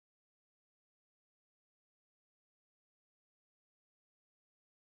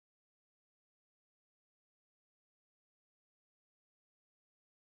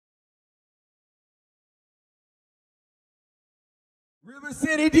River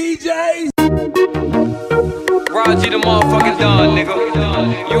City DJs. Raji the motherfucking Don,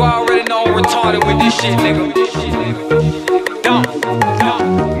 nigga. You already know I'm retarded with this shit, nigga. Dumb.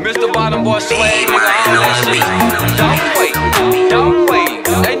 Mr. Bottom Boy swag, nigga, all that shit. Dumb way.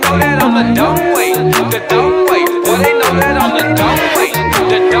 They know that I'm the dumb way. The dumb way. Boy, they know that I'm the dumb way.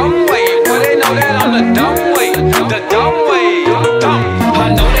 The dumb way. Boy, they know that I'm the dumb way. The dumb way. Dumb.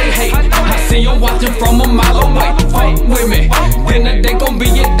 I know they hate. I see them watching from a mile away. Fuck with me. Then they gon' be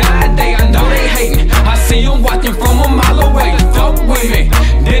a dying day. I know they hating. I see them watching from a mile away. Fuck with me.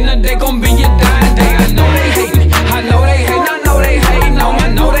 Then they gon' be a dying day. I know they hating. I know they hating. I know they hating. No,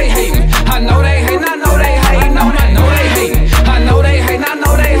 I know they hating. I know they hating. I know they hating. No, I know they hating. I know they hating. I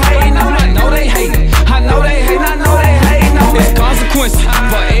know they hating. No, I know they hating. I know they hating. I know they hating. No, it's consequences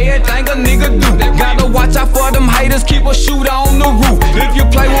for everything a nigga do. Gotta watch out for them haters. Keep a shooter on the roof. If you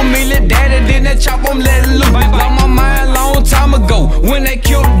play with me, let daddy, then that chop 'em, let it loose. Lost my mind long time ago when they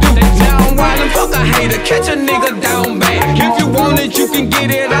killed Duke. Now I'm wildin', fuck a hater, catch a nigga down bad. If you want it, you can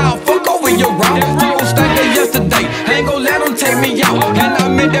get it out. Fuck over your route. Don't stank of yesterday, ain't gon' let them take me out. And I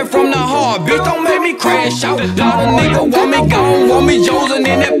meant that from the heart, bitch, don't make me crash out. Lot of nigga want me gone, want me Josin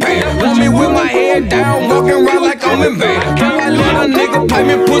in that pad. Want me with my head down, walking around like I'm in bed. Can I let a nigga play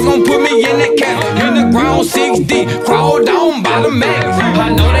me, puss gon' put me in that cat. In the ground 6 deep, crawl down by the max. I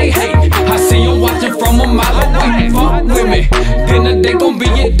know they hate, I see them watching from a mile away. Fuck with me, then they gon' be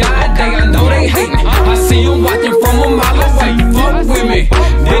a dying day. I know they hate, I see them watching from a mile away. Fuck with me,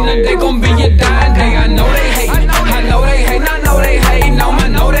 then they gon' be a dying day. I know they hate, I know they hate, I know they hate. No, I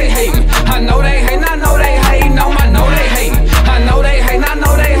know they hate, I know they hate, I know they hate. No, I know they hate, I know they hate, I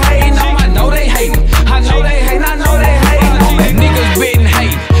know they hate. No, I know they hate, I know they hate, I know they hate. No, niggas been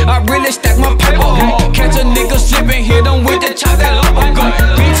hate, I really stack my paper. Catch a nigga slipping, hit him with the chop that uppercut.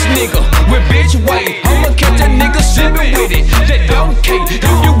 Bitch nigga with bitch weight, I'ma catch a nigga slipping with it. That don't care,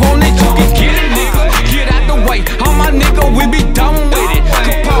 if you want it, you can get it, nigga. Get out the way, all my nigga, we be done with it.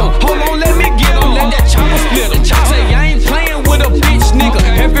 Capone, hold on, let me get him, let that chopper split him. Say I ain't playing with a bitch nigga.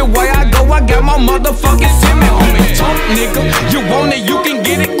 Everywhere I go, I got my motherfucking semi on me. Talk nigga, you want it, you can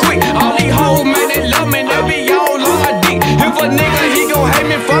get it quick. All these hoes, man, they love me, they be all on my dick. If a nigga, he gon' hate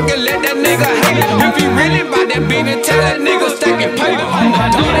me, fucking let that nigga hate it. If he really bout that business, tell that nigga stacking paper. I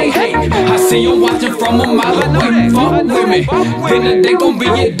know they hate, I see them watching from a mile away. Fuck with me, then they gon' be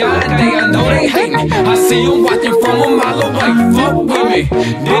a dying day. I know they hate, I see them watching from a mile away. Fuck with me,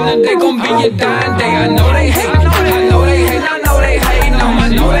 then they gon' be a dying day. I know they hate, I know they hate, I know they hate. No, I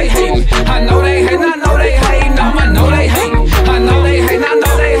know they hate, I know they hate, I know they hate. No, I know they hate, I know they hate, I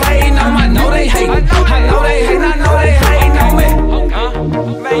know they hate. No, I know they hate, I know they hate, I know they hate.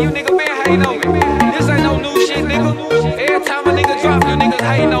 No, man, you nigga been hating on me. This ain't no new shit, nigga. Every time a nigga drop, you niggas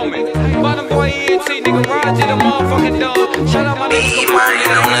hating on me. Bottom Boy ENT, nigga, Raji the motherfucking Don. Shout out my niggas, come on,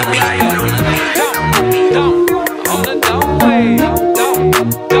 nigga. Dumb, on the dumb way.